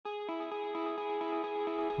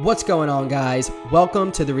What's going on, guys?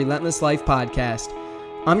 Welcome to the Relentless Life Podcast.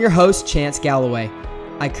 I'm your host, Chance Galloway.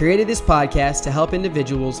 I created this podcast to help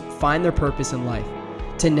individuals find their purpose in life,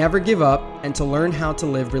 to never give up, and to learn how to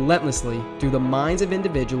live relentlessly through the minds of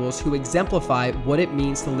individuals who exemplify what it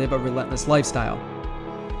means to live a relentless lifestyle.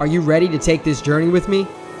 Are you ready to take this journey with me?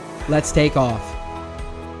 Let's take off.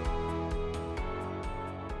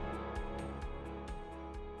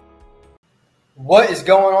 What is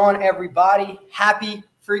going on, everybody? Happy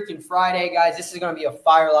freaking Friday, guys. This is going to be a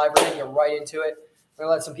fire live. We're going to get right into it. We're going to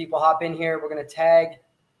let some people hop in here. We're going to tag,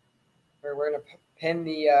 or we're going to pin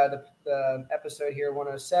the episode here,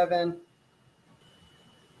 107.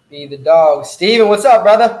 Be the dog. Steven, what's up,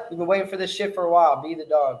 brother? We've been waiting for this shit for a while. Be the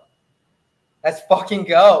dog. Let's fucking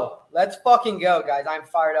go. Let's fucking go, guys. I'm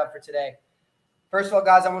fired up for today. First of all,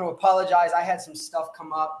 guys, I want to apologize. I had some stuff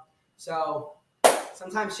come up. So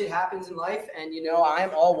sometimes shit happens in life, and, I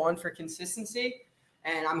am all one for consistency.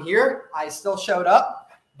 And I'm here. I still showed up,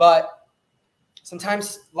 but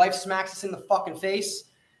sometimes life smacks us in the fucking face,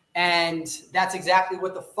 and that's exactly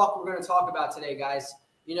what the fuck we're going to talk about today, guys.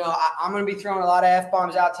 I'm going to be throwing a lot of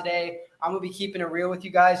F-bombs out today. I'm going to be keeping it real with you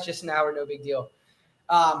guys, just an hour, no big deal.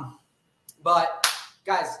 But,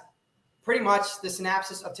 guys, pretty much the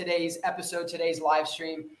synopsis of today's episode, today's live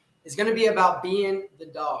stream, is going to be about being the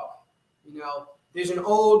dog. There's an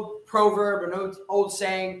old proverb, an old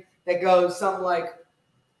saying that goes something like,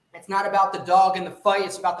 it's not about the dog in the fight,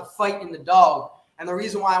 it's about the fight in the dog. And the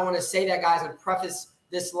reason why I want to say that, guys, and preface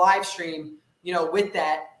this live stream, with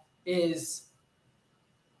that is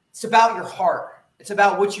it's about your heart. It's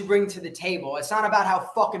about what you bring to the table. It's not about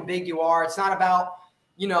how fucking big you are. It's not about,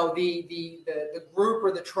 the group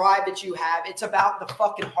or the tribe that you have. It's about the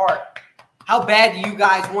fucking heart. How bad do you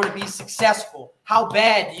guys want to be successful? How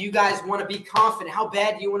bad do you guys want to be confident? How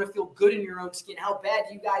bad do you want to feel good in your own skin? How bad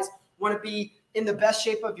do you guys want to be in the best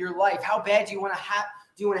shape of your life? How bad do you want to have?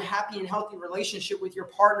 Do you want a happy and healthy relationship with your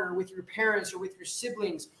partner, or with your parents, or with your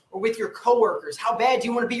siblings, or with your coworkers? How bad do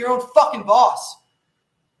you want to be your own fucking boss?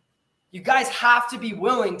 You guys have to be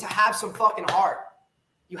willing to have some fucking heart.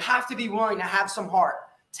 You have to be willing to have some heart.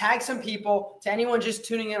 Tag some people. To anyone just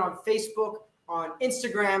tuning in on Facebook, on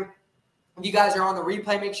Instagram, if you guys are on the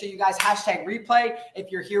replay, make sure you guys hashtag replay.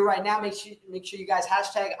 If you're here right now, make sure you guys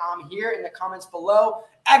hashtag I'm here in the comments below.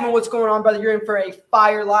 Evan, what's going on, brother? You're in for a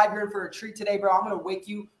fire live. You're in for a treat today, bro. I'm going to wake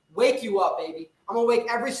you up, baby. I'm going to wake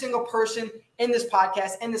every single person in this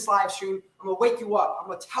podcast, in this live stream. I'm going to wake you up. I'm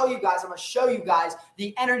going to tell you guys, I'm going to show you guys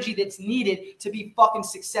the energy that's needed to be fucking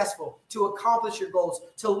successful, to accomplish your goals,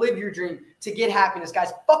 to live your dream, to get happiness.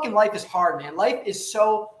 Guys, fucking life is hard, man. Life is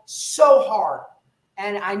so hard.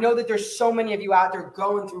 And I know that there's so many of you out there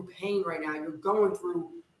going through pain right now. You're going through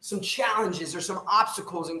some challenges or some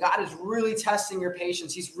obstacles, and God is really testing your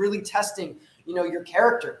patience. He's really testing, your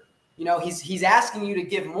character. He's asking you to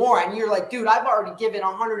give more, and you're like, dude, I've already given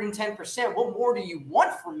 110%. What more do you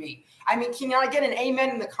want from me? I mean, can I get an amen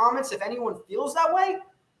in the comments if anyone feels that way?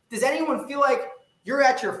 Does anyone feel like you're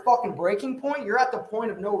at your fucking breaking point? You're at the point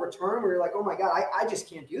of no return where you're like, oh my God, I just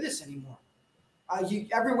can't do this anymore.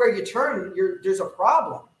 Everywhere you turn, there's a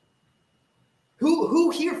problem. Who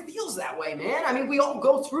here feels that way, man? I mean, we all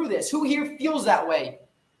go through this. Who here feels that way?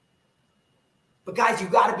 But guys, you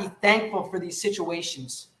got to be thankful for these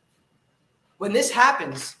situations. When this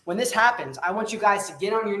happens, I want you guys to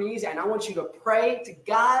get on your knees, and I want you to pray to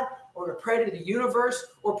God, or to pray to the universe,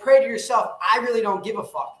 or pray to yourself. I really don't give a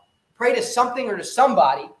fuck. Pray to something or to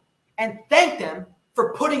somebody and thank them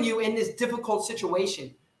for putting you in this difficult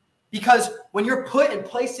situation. Because when you're put and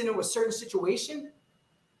placed into a certain situation,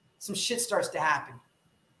 some shit starts to happen,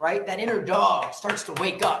 right? That inner dog starts to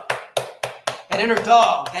wake up. That inner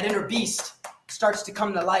dog, that inner beast starts to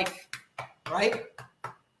come to life, right?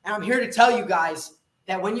 And I'm here to tell you guys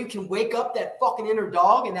that when you can wake up that fucking inner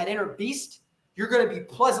dog and that inner beast, you're going to be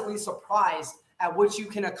pleasantly surprised at what you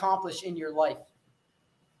can accomplish in your life.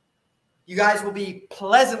 You guys will be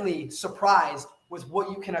pleasantly surprised with what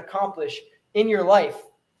you can accomplish in your life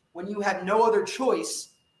when you have no other choice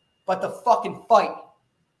but to fucking fight.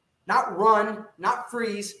 Not run, not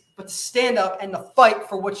freeze, but to stand up and to fight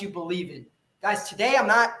for what you believe in. Guys, today I'm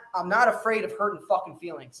not afraid of hurting fucking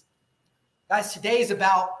feelings. Guys, today is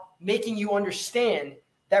about making you understand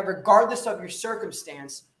that regardless of your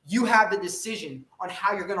circumstance, you have the decision on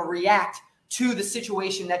how you're going to react to the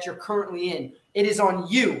situation that you're currently in. It is on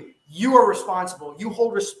you. You are responsible. You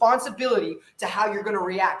hold responsibility to how you're going to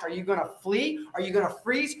react. Are you going to flee? Are you going to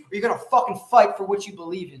freeze? Or are you going to fucking fight for what you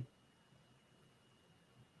believe in?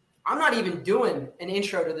 I'm not even doing an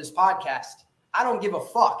intro to this podcast. I don't give a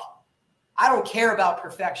fuck. I don't care about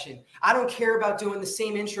perfection. I don't care about doing the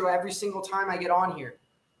same intro every single time I get on here.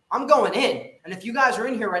 I'm going in. And if you guys are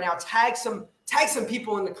in here right now, tag some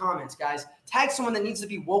people in the comments, guys. Tag someone that needs to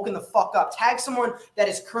be woken the fuck up. Tag someone that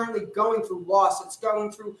is currently going through loss, that's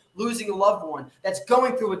going through losing a loved one, that's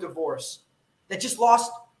going through a divorce, that just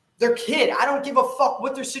lost their kid. I don't give a fuck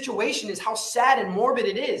what their situation is, how sad and morbid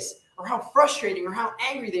it is, or how frustrating or how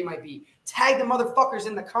angry they might be. Tag the motherfuckers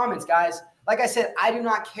in the comments, guys. Like I said, I do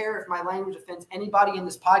not care if my language offends anybody in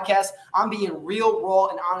this podcast. I'm being real, raw,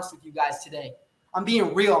 and honest with you guys today. I'm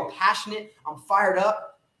being real. I'm passionate. I'm fired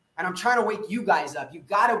up. And I'm trying to wake you guys up. You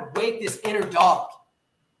got to wake this inner dog.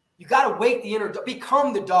 You got to wake the inner dog.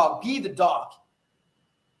 Become the dog. Be the dog.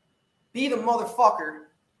 Be the motherfucker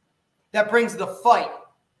that brings the fight.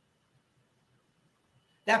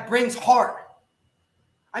 That brings heart.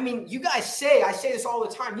 I mean, you guys say, I say this all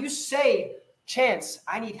the time. You say, Chance,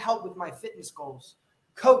 I need help with my fitness goals.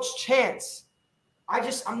 Coach Chance,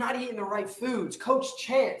 I'm not eating the right foods. Coach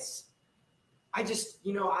Chance,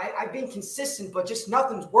 I've been consistent, but just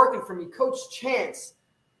nothing's working for me. Coach Chance,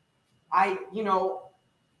 I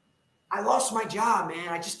lost my job, man.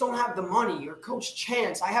 I just don't have the money. Or Coach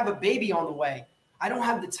Chance, I have a baby on the way. I don't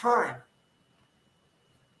have the time.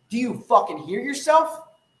 Do you fucking hear yourself?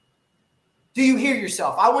 Do you hear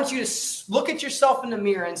yourself? I want you to look at yourself in the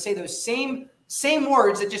mirror and say those same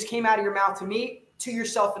words that just came out of your mouth to me, to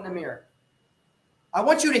yourself in the mirror. I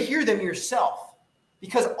want you to hear them yourself,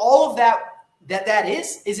 because all of that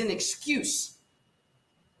is an excuse.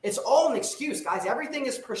 It's all an excuse, guys. Everything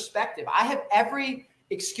is perspective. I have every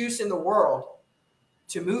excuse in the world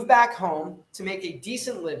to move back home, to make a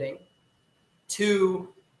decent living, to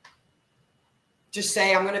just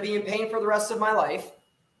say I'm going to be in pain for the rest of my life.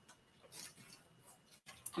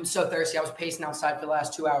 I'm so thirsty. I was pacing outside for the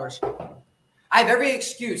last 2 hours. I have every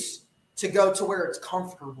excuse to go to where it's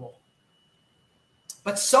comfortable.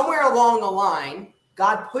 But somewhere along the line,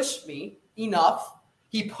 God pushed me enough.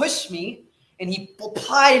 He pushed me and he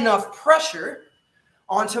applied enough pressure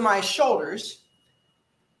onto my shoulders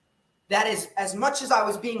that is, as much as I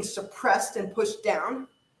was being suppressed and pushed down,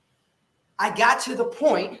 I got to the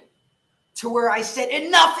point to where I said,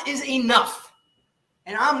 enough is enough.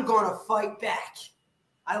 And I'm going to fight back.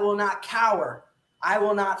 I will not cower. I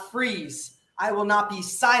will not freeze. I will not be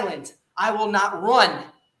silent. I will not run.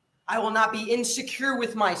 I will not be insecure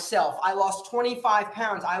with myself. I lost 25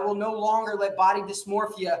 pounds. I will no longer let body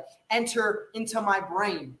dysmorphia enter into my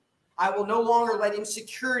brain. I will no longer let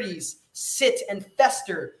insecurities sit and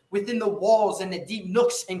fester within the walls and the deep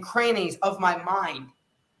nooks and crannies of my mind.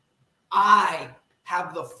 I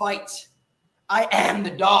have the fight. I am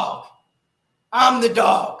the dog. I'm the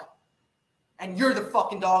dog. And you're the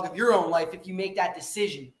fucking dog of your own life if you make that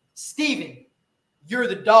decision. Steven, you're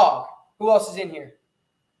the dog. Who else is in here?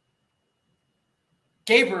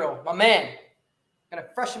 Gabriel, my man. Gonna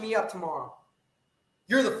freshen me up tomorrow.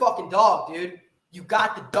 You're the fucking dog, dude. You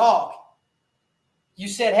got the dog. You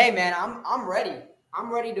said, hey, man, I'm ready.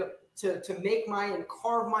 I'm ready to make and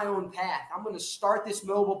carve my own path. I'm going to start this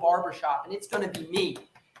mobile barbershop, and it's going to be me.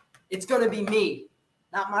 It's going to be me.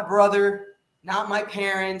 Not my brother, not my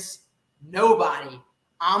parents, nobody.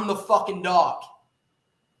 I'm the fucking dog.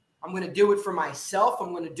 I'm going to do it for myself.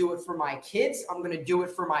 I'm going to do it for my kids. I'm going to do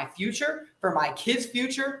it for my future, for my kids'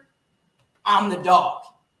 future. I'm the dog.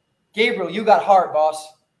 Gabriel, you got heart,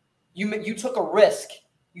 boss. You took a risk.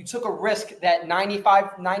 You took a risk that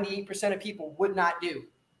 98% of people would not do.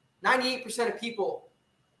 98% of people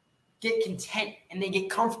get content and they get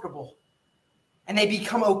comfortable and they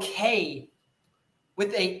become okay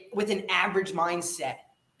with an average mindset.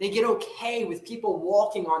 They get okay with people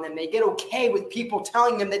walking on them. They get okay with people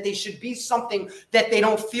telling them that they should be something that they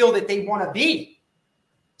don't feel that they want to be.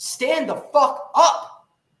 Stand the fuck up.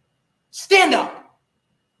 Stand up.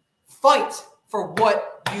 Fight for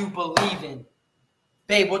what you believe in.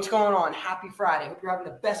 Babe, what's going on? Happy Friday. Hope you're having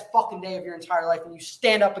the best fucking day of your entire life. And you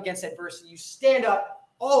stand up against adversity. You stand up,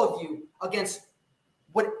 all of you, against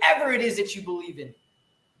whatever it is that you believe in.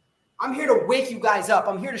 I'm here to wake you guys up.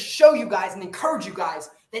 I'm here to show you guys and encourage you guys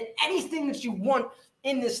that anything that you want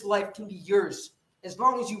in this life can be yours as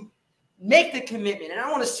long as you make the commitment. And I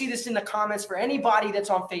want to see this in the comments for anybody that's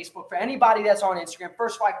on Facebook, for anybody that's on Instagram.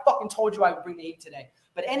 First of all, I fucking told you I would bring the heat today.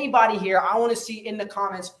 But anybody here, I want to see in the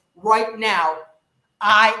comments right now,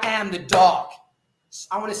 I am the dog.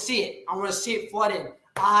 I want to see it. I want to see it flood in.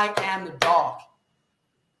 I am the dog.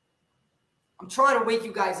 I'm trying to wake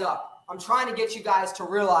you guys up. I'm trying to get you guys to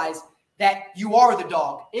realize that you are the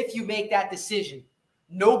dog if you make that decision.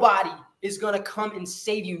 Nobody is going to come and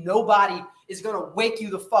save you. Nobody is going to wake you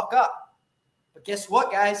the fuck up. But guess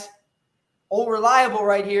what, guys? Old Reliable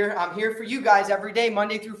right here. I'm here for you guys every day,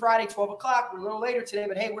 Monday through Friday, 12 o'clock. We're a little later today,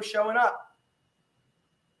 but hey, we're showing up.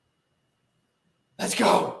 Let's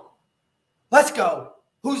go. Let's go.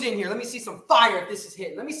 Who's in here? Let me see some fire if this is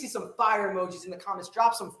hitting. Let me see some fire emojis in the comments.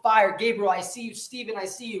 Drop some fire. Gabriel, I see you. Steven, I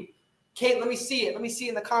see you. Kate, let me see it. Let me see it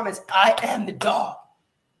in the comments. I am the dog.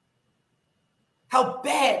 How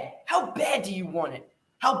bad do you want it?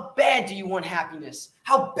 How bad do you want happiness?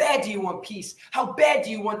 How bad do you want peace? How bad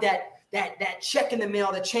do you want that check in the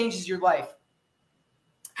mail that changes your life?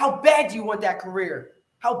 How bad do you want that career?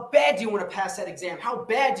 How bad do you want to pass that exam? How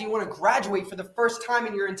bad do you want to graduate for the first time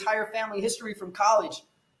in your entire family history from college?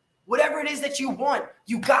 Whatever it is that you want,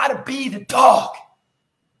 you got to be the dog.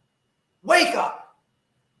 Wake up.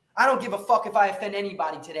 I don't give a fuck if I offend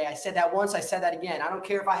anybody today. I said that once. I said that again. I don't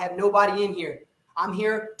care if I have nobody in here. I'm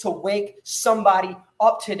here to wake somebody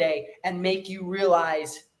up today and make you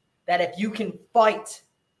realize that if you can fight,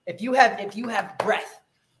 if you have breath,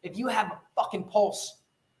 if you have a fucking pulse,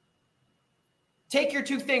 take your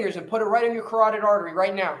 2 fingers and put it right in your carotid artery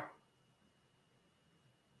right now.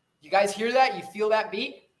 You guys hear that? You feel that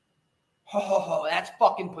beat? Oh, that's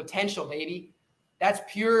fucking potential, baby. That's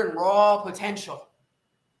pure and raw potential.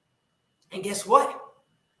 And guess what?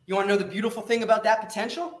 You want to know the beautiful thing about that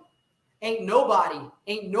potential? Ain't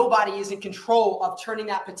nobody is in control of turning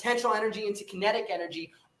that potential energy into kinetic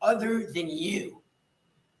energy other than you.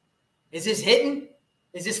 Is this hitting?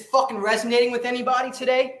 Is this fucking resonating with anybody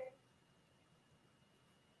today?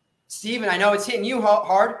 Steven, I know it's hitting you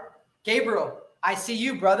hard. Gabriel, I see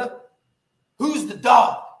you, brother. Who's the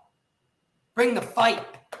dog? Bring the fight.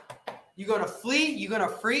 You gonna flee? You gonna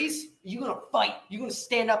freeze? You gonna fight? You gonna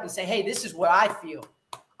stand up and say, hey, this is what I feel.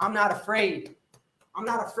 I'm not afraid. I'm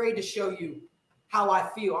not afraid to show you how I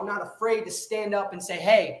feel. I'm not afraid to stand up and say,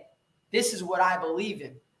 hey, this is what I believe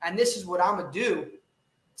in. And this is what I'm going to do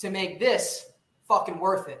to make this fucking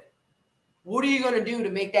worth it. What are you going to do to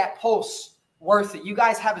make that pulse worth it? You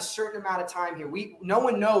guys have a certain amount of time here. No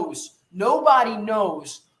one knows. Nobody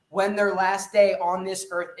knows when their last day on this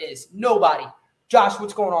earth is. Nobody. Josh,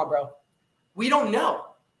 what's going on, bro? We don't know.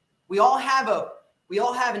 We all have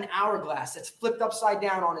an hourglass that's flipped upside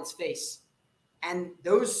down on its face. And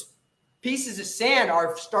those pieces of sand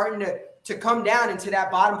are starting to come down into that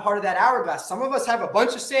bottom part of that hourglass. Some of us have a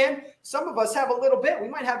bunch of sand. Some of us have a little bit. We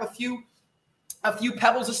might have a few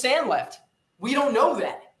pebbles of sand left. We don't know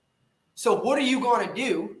that. So what are you going to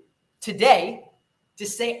do today to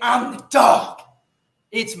say, I'm the dog?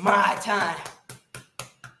 It's my time.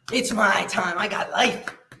 It's my time. I got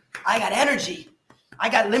life. I got energy. I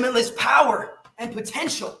got limitless power and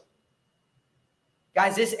potential.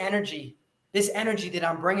 Guys, this energy that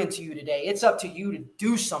I'm bringing to you today, it's up to you to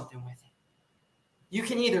do something with it. You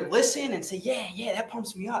can either listen and say, yeah, that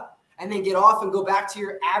pumps me up, and then get off and go back to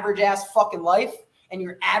your average-ass fucking life and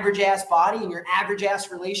your average-ass body and your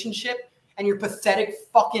average-ass relationship and your pathetic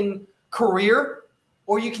fucking career,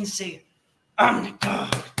 or you can say, I'm the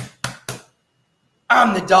dog.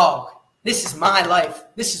 I'm the dog. This is my life.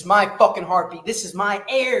 This is my fucking heartbeat. This is my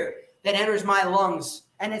air that enters my lungs,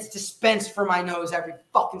 and it's dispensed from my nose every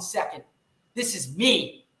fucking second. This is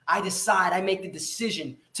me. I decide. I make the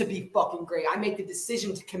decision to be fucking great. I make the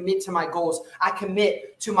decision to commit to my goals. I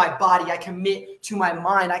commit to my body. I commit to my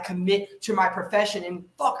mind. I commit to my profession. And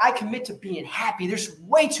fuck, I commit to being happy. There's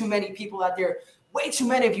way too many people out there, way too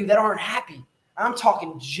many of you that aren't happy. I'm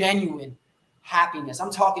talking genuine happiness.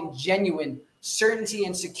 I'm talking genuine certainty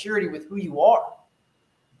and security with who you are.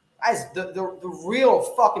 Guys, the real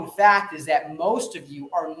fucking fact is that most of you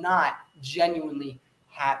are not genuinely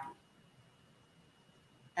happy.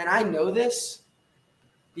 And I know this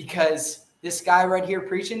because this guy right here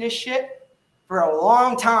preaching this shit for a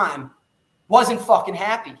long time wasn't fucking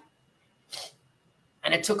happy.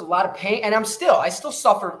 And it took a lot of pain. And I still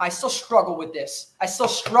suffer. I still struggle with this. I still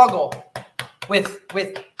struggle with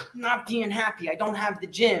not being happy. I don't have the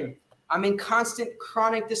gym. I'm in constant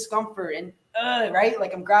chronic discomfort and right?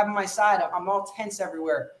 Like I'm grabbing my side. I'm all tense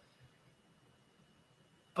everywhere.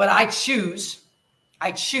 But I choose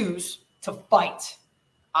to fight.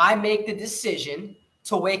 I make the decision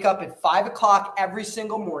to wake up at 5 o'clock every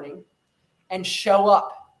single morning and show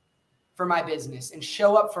up for my business and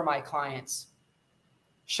show up for my clients,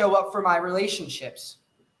 show up for my relationships.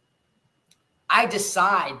 I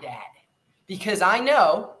decide that because I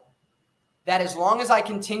know that as long as I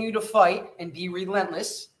continue to fight and be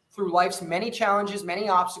relentless through life's many challenges, many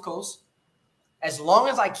obstacles, as long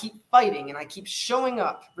as I keep fighting and I keep showing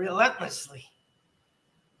up relentlessly,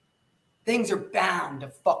 things are bound to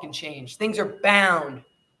fucking change. Things are bound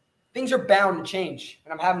to change.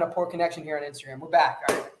 And I'm having a poor connection here on Instagram. We're back.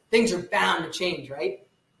 All right. Things are bound to change, right?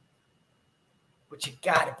 But you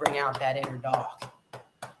got to bring out that inner dog.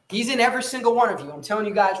 He's in every single one of you. I'm telling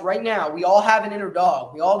you guys right now, we all have an inner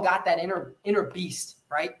dog. We all got that inner beast,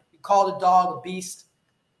 right? You call the dog a beast,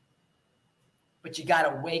 but you got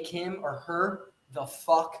to wake him or her the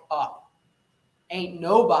fuck up. Ain't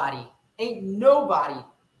nobody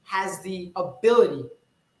has the ability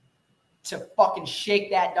to fucking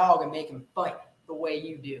shake that dog and make him fight the way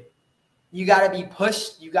you do. You got to be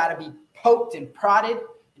pushed. You got to be poked and prodded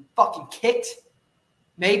and fucking kicked,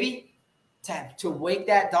 maybe, to wake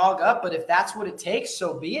that dog up. But if that's what it takes,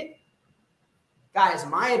 so be it. Guys,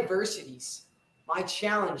 my adversities, my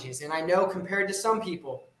challenges, and I know compared to some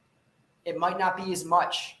people, it might not be as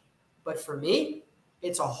much. But for me,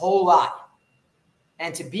 it's a whole lot.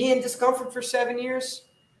 And to be in discomfort for 7 years,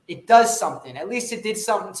 it does something. At least it did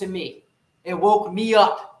something to me. It woke me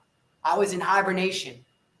up. I was in hibernation.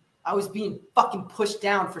 I was being fucking pushed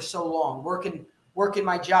down for so long, working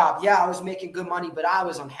my job. Yeah, I was making good money, but I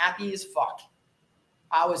was unhappy as fuck.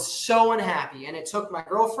 I was so unhappy. And it took my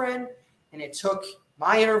girlfriend and it took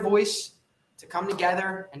my inner voice to come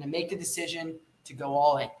together and to make the decision to go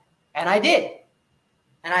all in. And I did.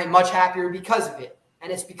 And I'm much happier because of it.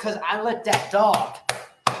 And it's because I let that dog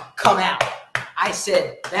come out. I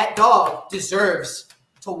said, that dog deserves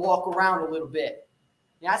to walk around a little bit.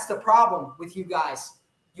 And that's the problem with you guys.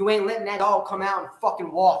 You ain't letting that dog come out and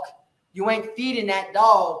fucking walk. You ain't feeding that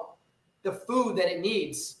dog the food that it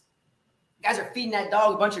needs. You guys are feeding that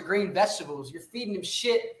dog a bunch of green vegetables. You're feeding him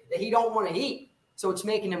shit that he don't want to eat. So it's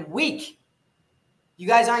making him weak. You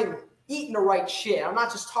guys aren't eating the right shit. I'm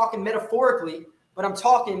not just talking metaphorically, but I'm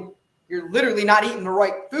talking you're literally not eating the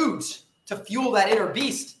right foods to fuel that inner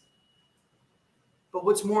beast. But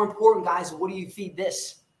what's more important, guys, what do you feed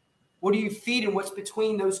this? What are you feeding what's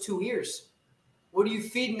between those two ears? What are you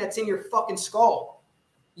feeding that's in your fucking skull?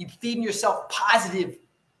 You feeding yourself positive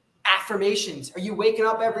affirmations? Are you waking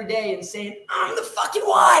up every day and saying, I'm the fucking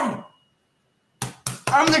one?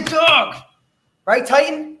 I'm the dog. Right,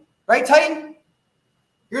 Titan? Right, Titan?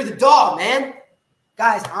 You're the dog, man.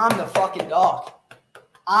 Guys, I'm the fucking dog.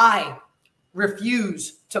 I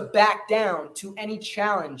refuse to back down to any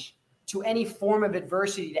challenge, to any form of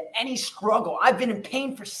adversity, to any struggle. I've been in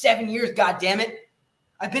pain for 7 years, goddammit.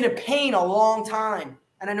 I've been in pain a long time.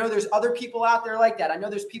 And I know there's other people out there like that. I know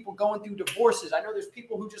there's people going through divorces. I know there's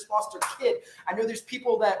people who just lost their kid. I know there's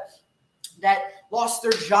people that lost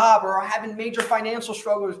their job or are having major financial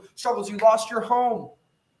struggles. You lost your home.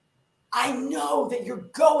 I know that you're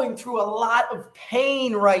going through a lot of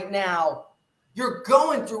pain right now. You're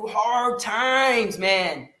going through hard times,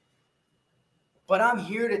 man. But I'm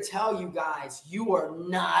here to tell you guys, you are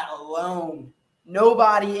not alone.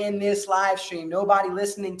 Nobody in this live stream, nobody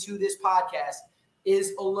listening to this podcast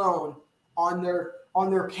is alone on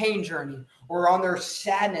their pain journey or on their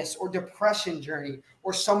sadness or depression journey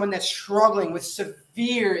or someone that's struggling with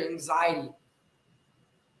severe anxiety.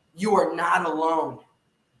 You are not alone.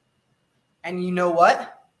 And you know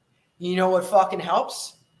what? You know what fucking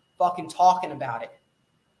helps? Fucking talking about it.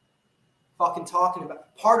 Fucking talking about it.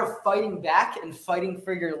 Part of fighting back and fighting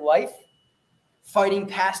for your life, fighting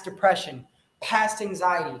past depression, past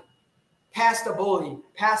anxiety, past a bully,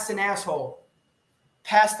 past an asshole,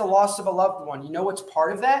 past the loss of a loved one. You know what's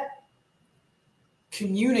part of that?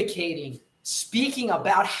 Communicating, speaking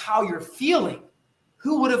about how you're feeling.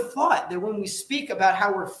 Who would have thought that when we speak about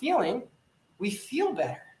how we're feeling, we feel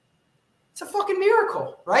better? It's a fucking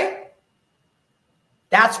miracle, right?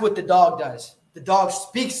 That's what the dog does. The dog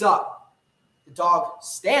speaks up. The dog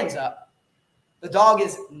stands up. The dog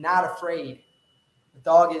is not afraid. The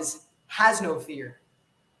dog has no fear.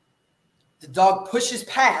 The dog pushes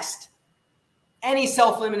past any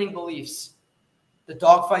self-limiting beliefs. The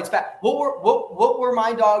dog fights back. What were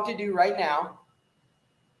my dog to do right now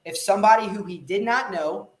if somebody who he did not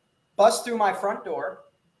know busts through my front door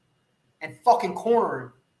and fucking corner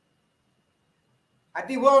him? I'd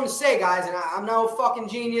be willing to say, guys, and I'm no fucking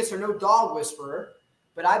genius or no dog whisperer,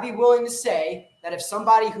 but I'd be willing to say that if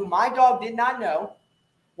somebody who my dog did not know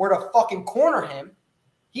were to fucking corner him,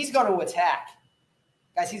 he's going to attack.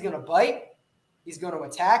 Guys, he's going to bite. He's going to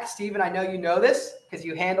attack. Steven, I know you know this because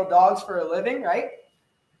you handle dogs for a living, right?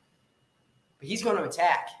 But he's going to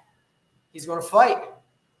attack. He's going to fight.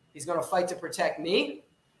 He's going to fight to protect me.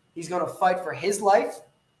 He's going to fight for his life.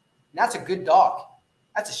 And that's a good dog.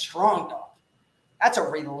 That's a strong dog. That's a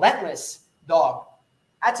relentless dog.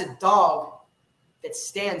 That's a dog that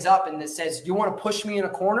stands up and that says, you want to push me in a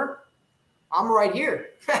corner? I'm right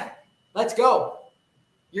here. Let's go.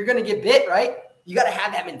 You're going to get bit, right? You got to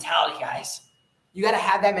have that mentality, guys. You got to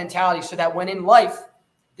have that mentality so that when in life,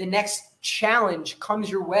 the next challenge comes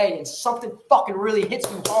your way and something fucking really hits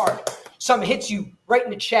you hard, something hits you right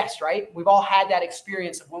in the chest, right? We've all had that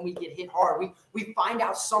experience of when we get hit hard. We find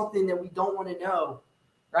out something that we don't want to know,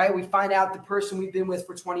 right? We find out the person we've been with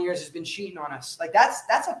for 20 years has been cheating on us. Like that's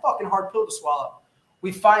a fucking hard pill to swallow.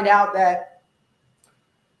 We find out that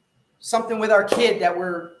something with our kid that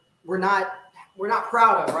we're not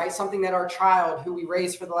proud of, right? Something that our child who we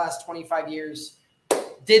raised for the last 25 years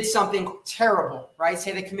did something terrible, right?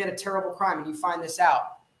 Say they commit a terrible crime and you find this out.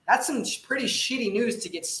 That's some pretty shitty news to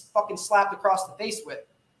get fucking slapped across the face with.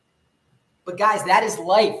 But guys, that is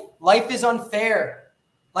life. Life is unfair.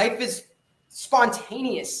 Life is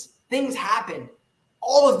spontaneous. Things happen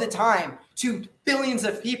all of the time to billions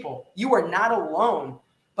of people. You are not alone,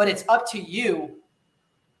 but it's up to you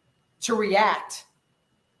to react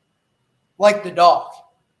like the dog.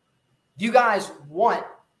 You guys want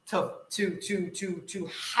to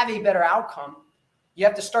have a better outcome. You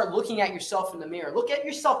have to start looking at yourself in the mirror. Look at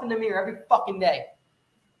yourself in the mirror every fucking day.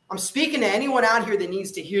 I'm speaking to anyone out here that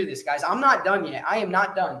needs to hear this, guys. I'm not done yet. I am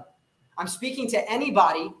not done. I'm speaking to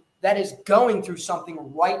anybody that is going through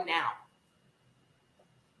something right now.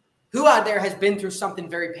 Who out there has been through something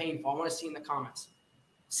very painful? I want to see in the comments.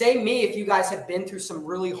 Say me if you guys have been through some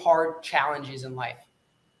really hard challenges in life.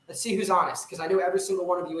 Let's see who's honest, because I know every single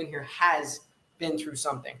one of you in here has been through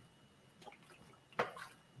something.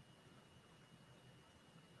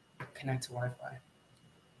 Connect to Wi-Fi.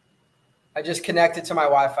 I just connected to my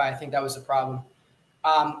Wi-Fi. I think that was the problem.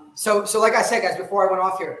 So like I said, guys, before I went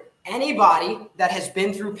off here, anybody that has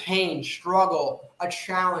been through pain, struggle, a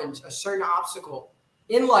challenge, a certain obstacle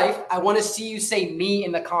in life, I want to see you say me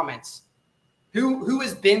in the comments. Who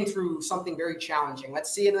has been through something very challenging?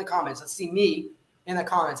 Let's see it in the comments. Let's see me in the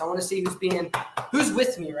comments. I want to see who's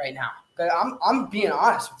with me right now. I'm being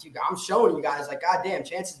honest with you guys. I'm showing you guys like, goddamn,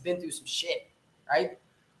 Chance has been through some shit, right?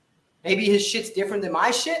 Maybe his shit's different than my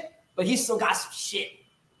shit, but he's still got some shit.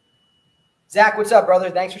 Zach, what's up, brother?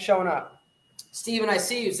 Thanks for showing up. Steven, I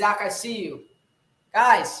see you. Zach, I see you.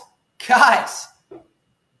 Guys,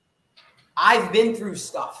 I've been through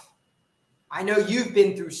stuff. I know you've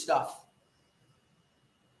been through stuff.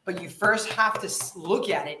 But you first have to look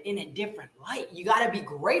at it in a different light. You got to be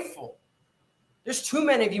grateful. There's too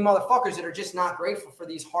many of you motherfuckers that are just not grateful for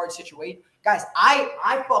these hard situations. Guys,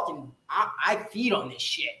 I feed on this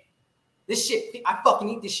shit. This shit, I fucking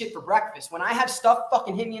eat this shit for breakfast. When I have stuff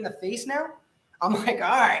fucking hit me in the face now, I'm like, all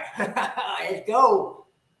right, let's go.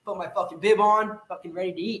 Put my fucking bib on, fucking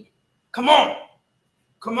ready to eat. Come on,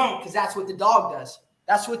 because that's what the dog does.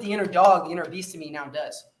 That's what the inner dog, the inner beast in me now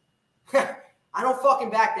does. I don't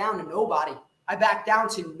fucking back down to nobody. I back down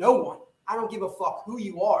to no one. I don't give a fuck who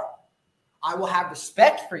you are. I will have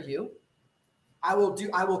respect for you. I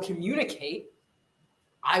will communicate.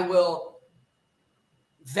 I will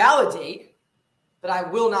validate, but I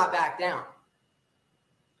will not back down.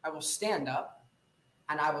 I will stand up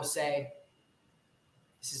and I will say,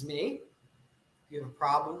 this is me. If you have a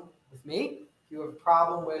problem with me, if you have a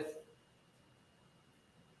problem with a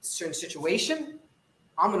certain situation,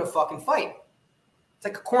 I'm going to fucking fight. It's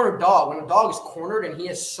like a cornered dog. When a dog is cornered and he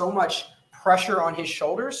has so much pressure on his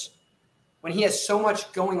shoulders, when he has so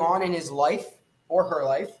much going on in his life or her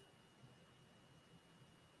life,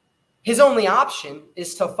 his only option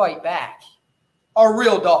is to fight back. A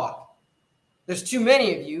real dog. There's too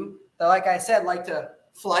many of you that, like I said, like to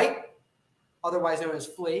flight, otherwise known as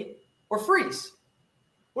flee, or freeze.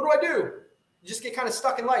 What do? You just get kind of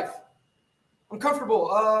stuck in life. I'm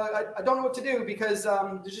comfortable. I don't know what to do because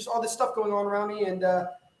there's just all this stuff going on around me, and I'm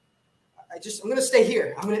gonna stay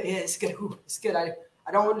here. It's good. It's good.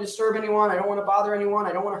 I don't want to disturb anyone. I don't want to bother anyone.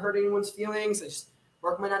 I don't want to hurt anyone's feelings. I just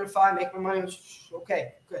work my 9 to 5, make my money.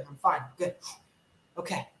 Okay, good. I'm fine. Good.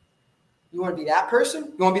 Okay. You want to be that person?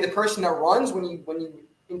 You want to be the person that runs when you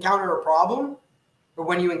encounter a problem, or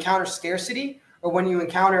when you encounter scarcity, or when you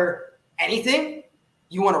encounter anything?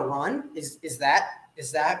 You want to run? Is that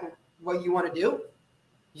what you want to do?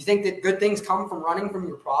 You think that good things come from running from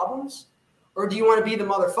your problems? Or do you want to be the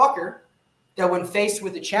motherfucker that when faced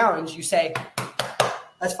with a challenge, you say,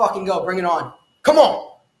 let's fucking go, bring it on. Come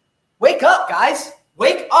on. Wake up, guys.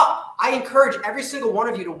 Wake up. I encourage every single one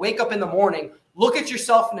of you to wake up in the morning, look at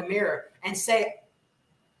yourself in the mirror and say,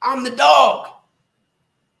 I'm the dog.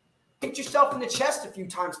 Hit yourself in the chest a few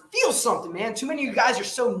times. Feel something, man. Too many of you guys are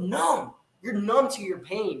so numb. You're numb to your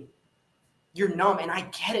pain. You're numb, and I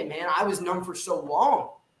get it, man. I was numb for so long.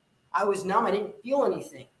 I was numb. I didn't feel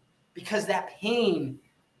anything because that pain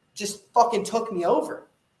just fucking took me over.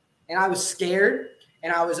 And I was scared,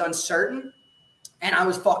 and I was uncertain, and I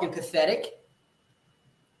was fucking pathetic.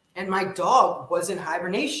 And my dog was in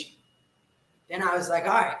hibernation. Then I was like, all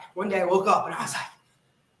right. One day I woke up, and I was like,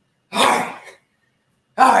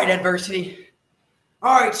 all All right, adversity.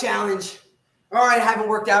 All right, challenge. All right, I haven't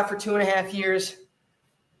worked out for 2.5 years.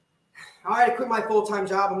 All right, I quit my full-time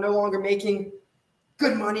job. I'm no longer making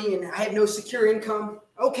good money and I have no secure income.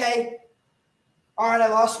 Okay. All right, I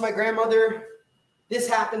lost my grandmother. This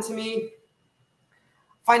happened to me.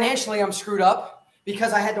 Financially, I'm screwed up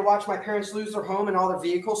because I had to watch my parents lose their home and all their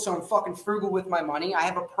vehicles, so I'm fucking frugal with my money. I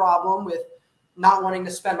have a problem with not wanting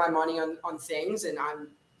to spend my money on things, and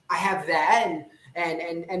I have that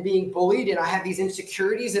and being bullied, and I have these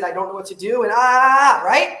insecurities that I don't know what to do, and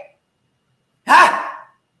right?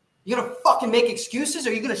 You gonna fucking make excuses,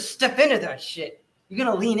 or you gonna step into that shit? You're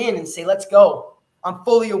gonna lean in and say, let's go. I'm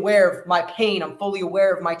fully aware of my pain. I'm fully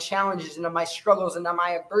aware of my challenges and of my struggles and of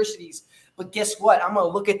my adversities. But guess what? I'm going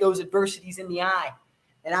to look at those adversities in the eye,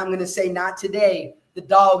 and I'm going to say, not today. The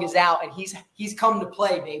dog is out, and he's come to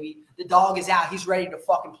play, baby. The dog is out. He's ready to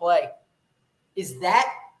fucking play. Is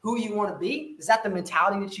that who you want to be? Is that the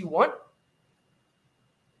mentality that you want?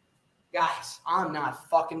 Guys, I'm not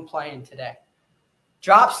fucking playing today.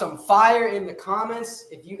 Drop some fire in the comments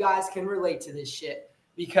if you guys can relate to this shit,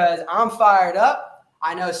 because I'm fired up.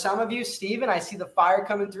 I know some of you, Steven, I see the fire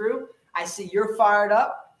coming through. I see you're fired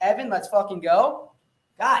up. Evan, let's fucking go.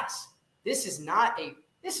 Guys, this is not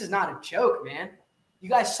a joke, man. You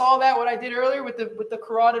guys saw that, what I did earlier with the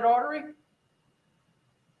carotid artery?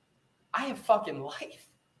 I have fucking life.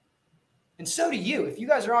 And so do you. If you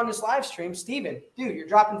guys are on this live stream, Steven, dude, you're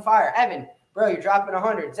dropping fire. Evan, bro, you're dropping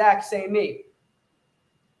 100. Zach, same me.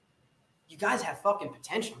 You guys have fucking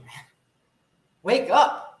potential, man. Wake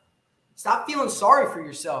up. Stop feeling sorry for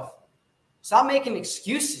yourself. Stop making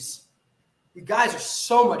excuses. You guys are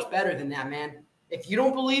so much better than that, man. If you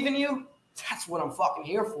don't believe in you, that's what I'm fucking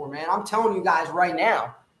here for, man. I'm telling you guys right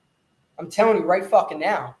now. I'm telling you right fucking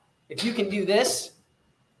now. If you can do this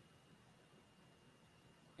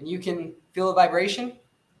and you can feel a vibration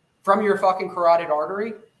from your fucking carotid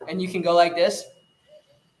artery and you can go like this,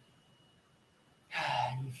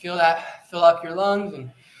 you feel that fill up your lungs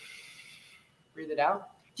and breathe it out.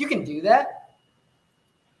 If you can do that,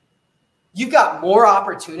 you've got more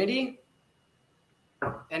opportunity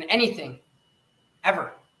than anything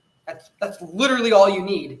ever. That's literally all you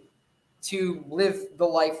need to live the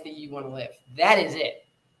life that you want to live. That is it.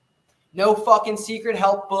 No fucking secret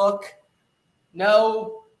help book.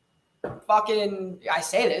 No fucking, I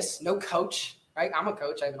say this, no coach, right? I'm a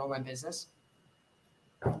coach. I have an online business.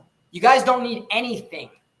 You guys don't need anything.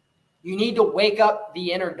 You need to wake up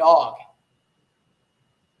the inner dog.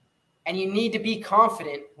 And you need to be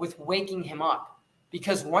confident with waking him up.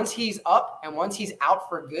 Because once he's up and once he's out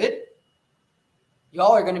for good,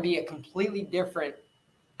 y'all are going to be a completely different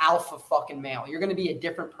alpha fucking male. You're going to be a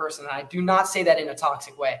different person. And I do not say that in a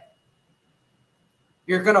toxic way.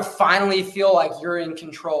 You're going to finally feel like you're in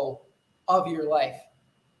control of your life.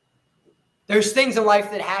 There's things in life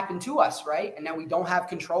that happen to us, right? And that we don't have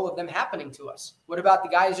control of them happening to us. What about the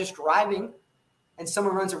guy who's just driving and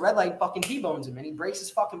someone runs a red light and fucking T-bones him and he breaks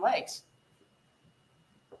his fucking legs?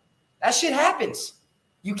 That shit happens.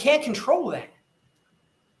 You can't control that.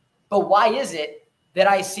 But why is it that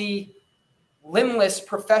I see limbless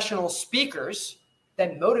professional speakers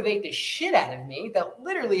that motivate the shit out of me that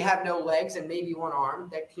literally have no legs and maybe one arm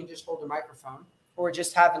that can just hold a microphone or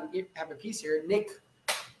just have a piece here? Nick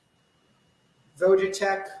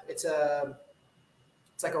Vojicek. It's a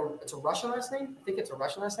Russian last name. I think it's a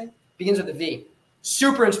Russian last name. Begins with a V.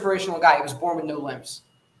 Super inspirational guy. He was born with no limbs.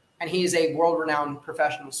 And he is a world-renowned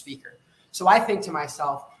professional speaker. So I think to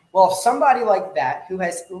myself, well, if somebody like that, who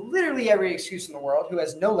has literally every excuse in the world, who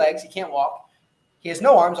has no legs, he can't walk, he has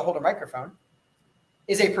no arms to hold a microphone,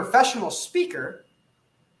 is a professional speaker,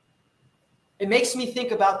 it makes me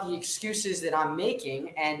think about the excuses that I'm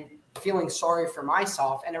making and feeling sorry for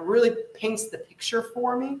myself. And it really paints the picture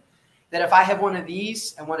for me that if I have one of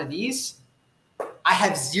these and one of these, I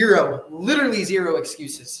have literally zero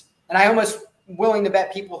excuses. And I almost willing to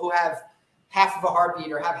bet people who have half of a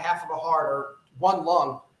heartbeat or have half of a heart or one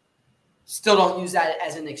lung still don't use that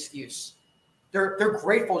as an excuse. They're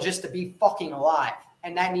grateful just to be fucking alive.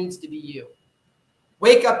 And that needs to be you.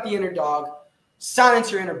 Wake up the inner dog,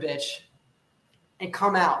 silence your inner bitch, and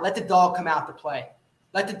come out. Let the dog come out to play.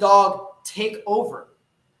 Let the dog take over.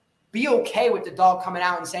 Be okay with the dog coming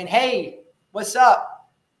out and saying, hey, what's up?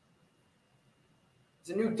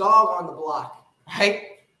 There's a new dog on the block,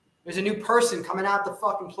 right? There's a new person coming out to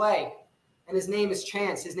fucking play. And his name is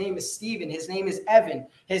Chance. His name is Steven. His name is Evan.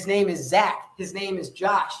 His name is Zach. His name is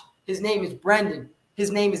Josh. His name is Brendan.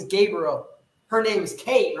 His name is Gabriel. Her name is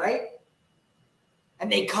Kate, right?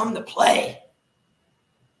 And they come to play.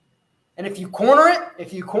 And if you corner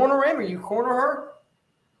him or you corner her,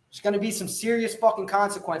 There's going to be some serious fucking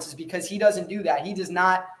consequences because he doesn't do that. He does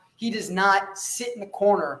not sit in the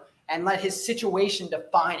corner and let his situation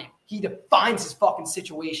define him. He defines his fucking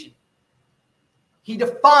situation. He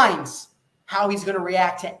defines how he's going to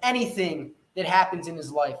react to anything that happens in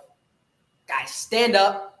his life. Guys, stand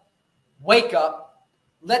up, wake up,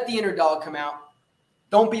 let the inner dog come out.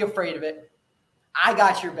 Don't be afraid of it. I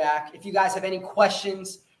got your back. If you guys have any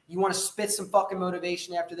questions, you want to spit some fucking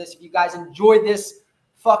motivation after this, if you guys enjoyed this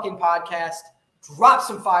fucking podcast, drop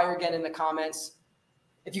some fire again in the comments.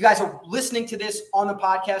 If you guys are listening to this on the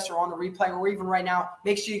podcast or on the replay or even right now,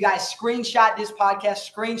 make sure you guys screenshot this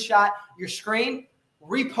podcast, screenshot your screen,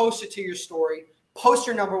 repost it to your story, post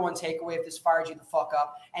your number one takeaway if this fired you the fuck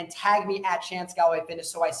up, and tag me at Chance Galloway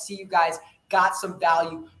Fitness so I see you guys got some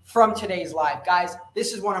value from today's live. Guys,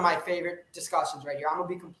 this is one of my favorite discussions right here. I'm going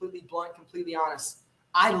to be completely blunt, completely honest.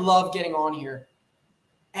 I love getting on here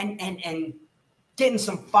and getting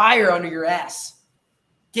some fire under your ass.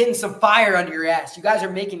 Getting some fire under your ass. You guys are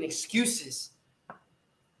making excuses.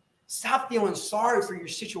 Stop feeling sorry for your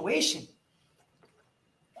situation.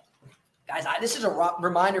 Guys, this is a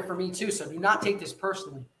reminder for me too, so do not take this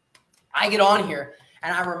personally. I get on here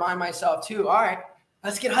and I remind myself too, all right,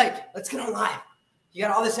 let's get hyped. Let's get on live. You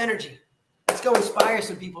got all this energy. Let's go inspire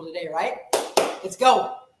some people today, right? Let's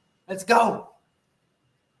go. Let's go.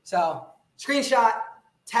 So screenshot,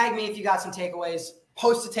 tag me if you got some takeaways,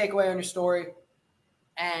 post a takeaway on your story.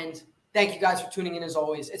 And thank you guys for tuning in as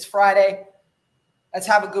always. It's Friday. Let's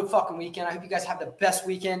have a good fucking weekend. I hope you guys have the best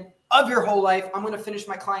weekend of your whole life. I'm going to finish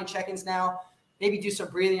my client check-ins now. Maybe do some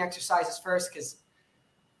breathing exercises first because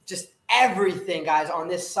just everything, guys, on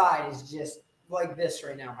this side is just like this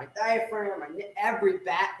right now. My diaphragm, every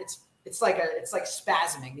back, it's like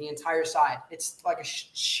spasming the entire side. It's like a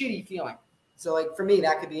shitty feeling. So, like, for me,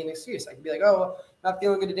 that could be an excuse. I could be like, oh, not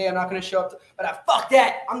feeling good today. I'm not going to show up. But fuck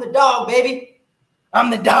that. I'm the dog, baby. I'm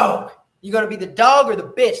the dog. You going to be the dog or the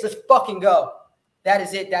bitch? Let's fucking go. That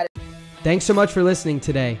is it. Thanks so much for listening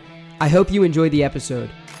today. I hope you enjoyed the episode.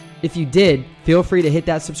 If you did, feel free to hit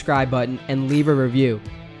that subscribe button and leave a review.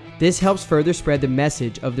 This helps further spread the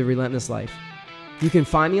message of the Relentless Life. You can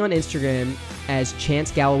find me on Instagram as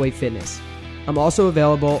Chance Galloway Fitness. I'm also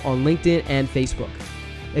available on LinkedIn and Facebook.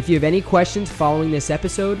 If you have any questions following this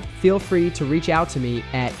episode, feel free to reach out to me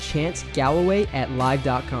at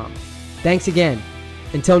chancegalloway@live.com. Thanks again.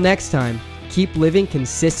 Until next time, keep living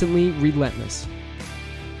consistently relentless.